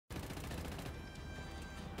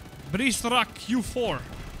Brisrak Q4.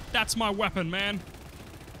 That's my weapon, man.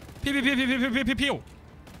 Pew pew pew pew pew pew pew pew.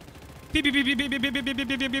 Pew pew pew pew pew pew pew pew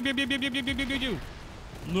pew pew pew pew pew pew.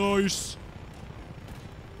 Nice.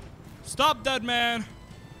 Stop that, man.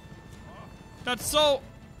 That's so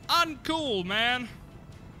uncool, man.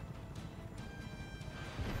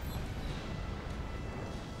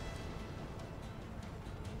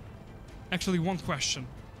 Actually, one question.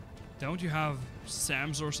 Don't you have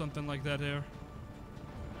SAMs or something like that here?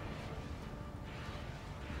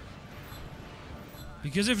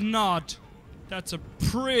 Because if not, that's a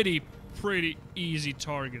pretty easy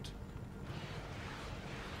target.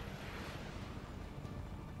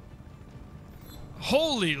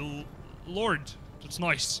 Holy Lord, that's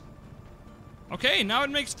nice. Okay, now it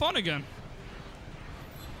makes fun again.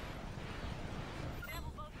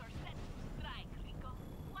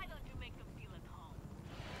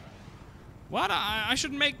 What? I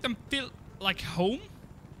should make them feel like home?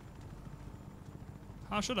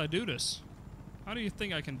 How should I do this? How do you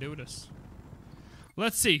think I can do this?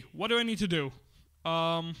 Let's see. What do I need to do?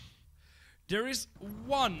 There is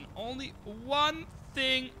only one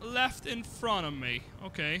thing left in front of me.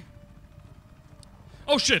 Okay.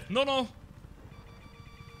 Oh shit! No, no.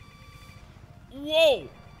 Whoa!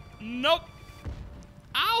 Nope.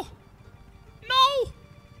 Ow! No!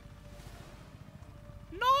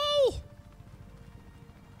 No!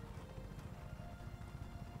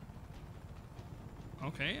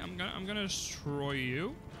 Okay, I'm gonna destroy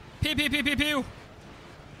you. Pew pew pew pew pew!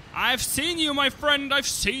 I've seen you, my friend. I've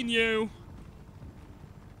seen you.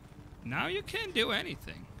 Now you can't do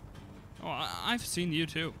anything. Oh, I've seen you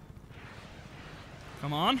too.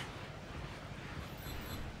 Come on.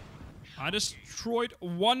 I destroyed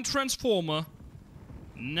one transformer.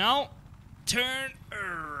 Now turn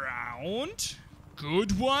around.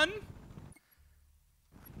 Good one.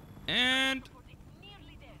 And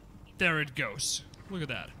there it goes. Look at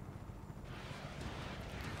that.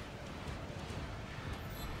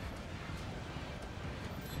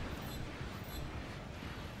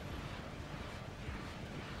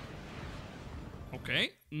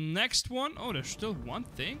 Okay, next one. Oh, there's still one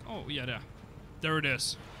thing. Oh, yeah, there it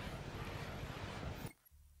is.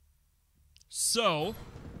 So,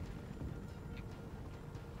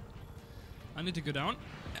 I need to go down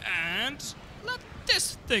and let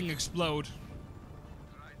this thing explode.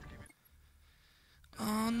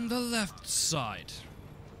 On the left side.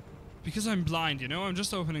 Because I'm blind, you know? I'm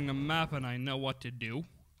just opening the map and I know what to do.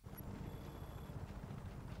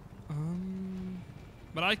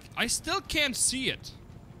 But I still can't see it.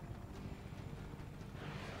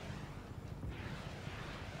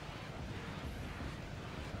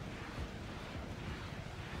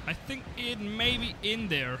 I think it may be in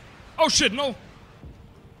there. Oh shit, no!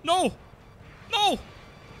 No! No!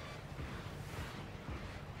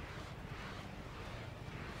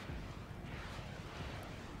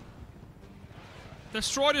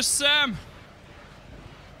 Destroy the SAM!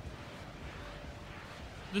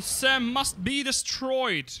 The SAM must be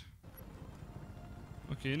destroyed!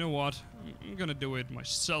 Okay, you know what? I'm gonna do it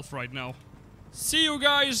myself right now. See you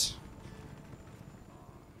guys!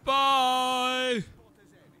 Bye!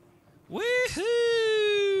 Woohoo!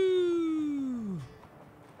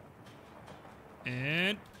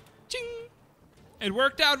 And ching! It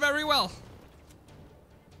worked out very well.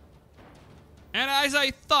 And as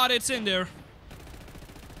I thought, it's in there.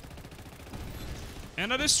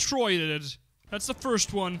 And I destroyed it. That's the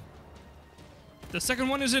first one. The second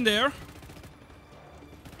one is in there.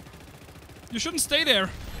 You shouldn't stay there.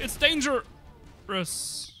 It's dangerous.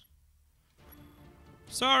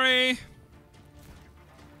 Sorry.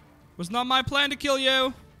 Was not my plan to kill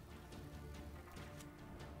you.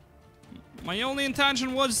 My only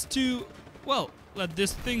intention was to, well, let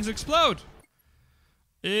these things explode.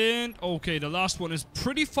 And, okay, the last one is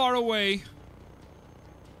pretty far away.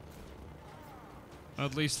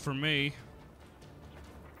 At least for me.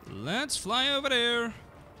 Let's fly over there.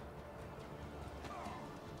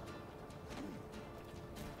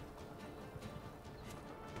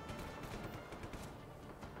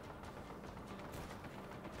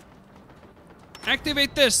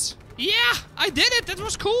 Activate this. Yeah, I did it. That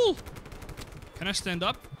was cool. Can I stand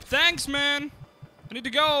up? Thanks, man. I need to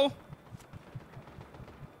go.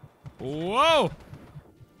 Whoa.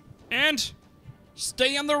 And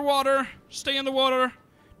stay underwater. Stay underwater.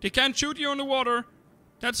 They can't shoot you underwater.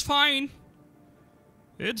 That's fine.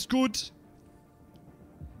 It's good.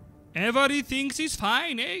 Everything is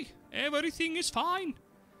fine, eh? Everything is fine.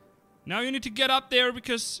 Now you need to get up there,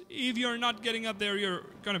 because if you're not getting up there, you're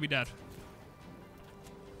gonna be dead.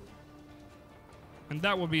 And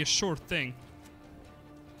that will be a short thing.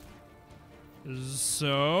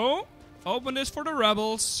 So, open this for the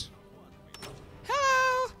rebels.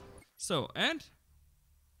 Hello! So, and...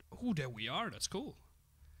 Ooh, there we are. That's cool.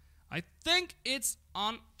 I think it's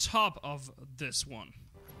on top of this one.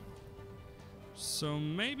 So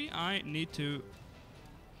maybe I need to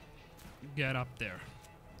get up there.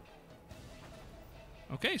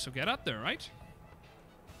 Okay, so get up there, right?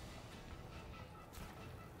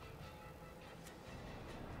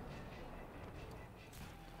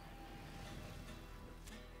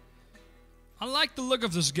 I like the look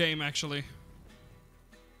of this game, actually.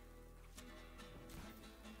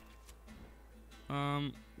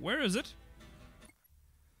 Where is it?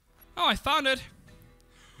 Oh, I found it.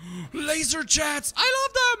 Laser chats! I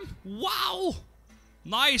love them! Wow!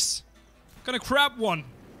 Nice. Gonna grab one.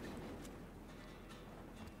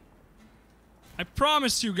 I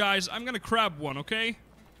promise you guys, I'm gonna grab one, okay?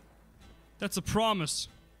 That's a promise.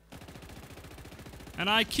 And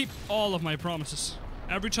I keep all of my promises.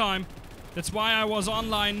 Every time. That's why I was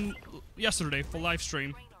online yesterday for live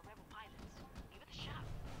stream.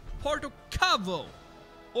 Porto Cavo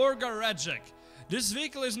Orgarejek. This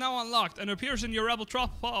vehicle is now unlocked and appears in your rebel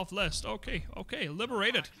drop-off list. Okay, okay,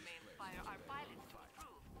 liberated.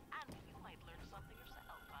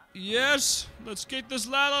 Yes, let's get this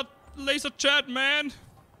laser chat, man.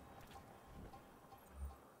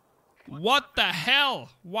 What the hell?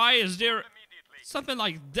 Why is there something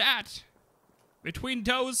like that between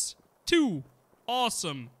those two?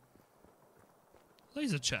 Awesome.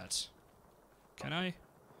 Laser chat. Can I?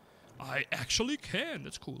 I actually can.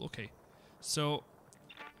 That's cool. Okay. So.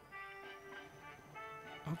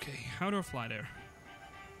 Okay, how do I fly there?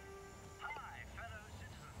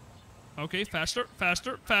 Okay, faster,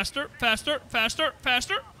 faster, faster, faster, faster,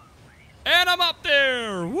 faster. And I'm up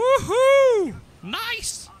there! Woohoo!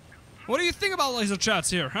 Nice! What do you think about laser chats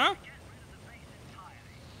here, huh?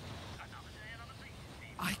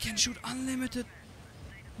 I can shoot unlimited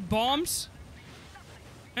bombs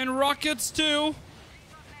and rockets too.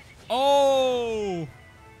 Oh!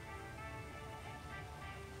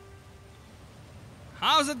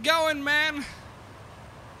 How's it going, man?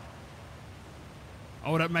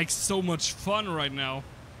 Oh, that makes so much fun right now.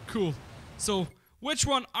 Cool. So, which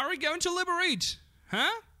one are we going to liberate? Huh?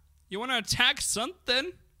 You want to attack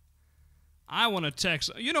something? I want to attack...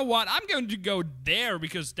 You know what? I'm going to go there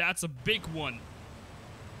because that's a big one.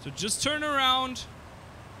 So just turn around.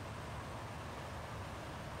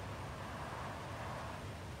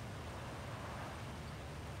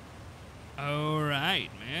 Alright,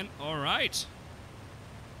 man. Alright.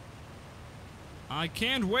 I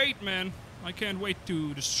can't wait, man. I can't wait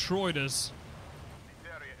to destroy this.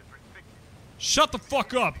 Shut the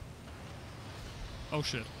fuck up! Oh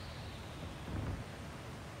shit.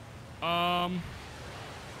 Whoa,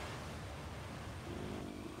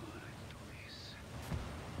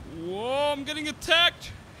 I'm getting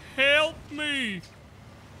attacked! Help me!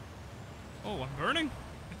 Oh, I'm burning?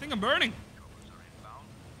 I think I'm burning.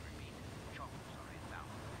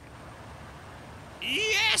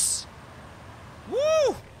 Yes!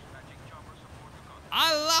 Woo!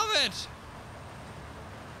 I love it!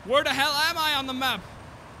 Where the hell am I on the map?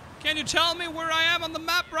 Can you tell me where I am on the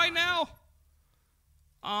map right now?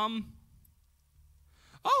 Oh,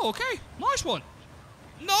 okay. Nice one.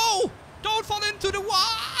 No! Don't fall into the wall!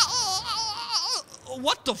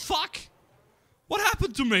 What the fuck? What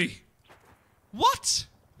happened to me? What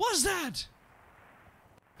was that?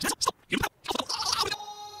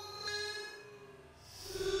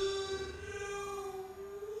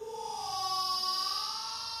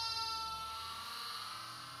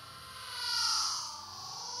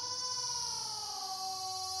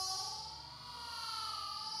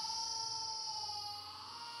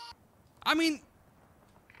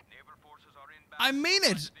 I mean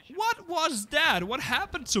it! What was that? What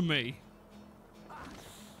happened to me?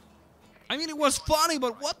 I mean, it was funny,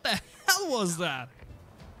 but what the hell was that?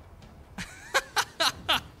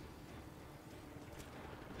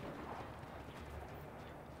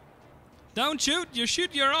 Don't shoot, you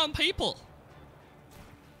shoot your own people.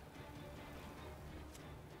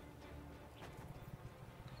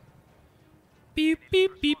 Beep,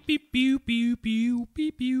 beep, beep, beep, beep, beep, beep,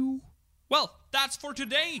 beep, beep. Well, that's for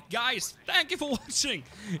today, guys. Thank you for watching.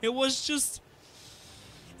 It was just...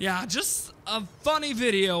 yeah, just a funny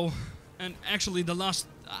video. And actually the last...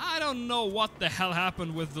 I don't know what the hell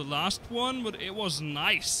happened with the last one, but it was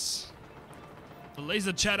nice. The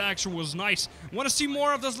laser chat action was nice. Want to see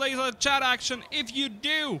more of this laser chat action? If you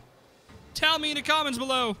do, tell me in the comments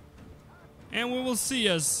below. And we will see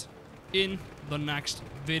us in the next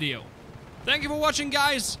video. Thank you for watching,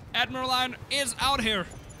 guys. Admiral Airon is out here.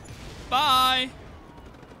 Bye.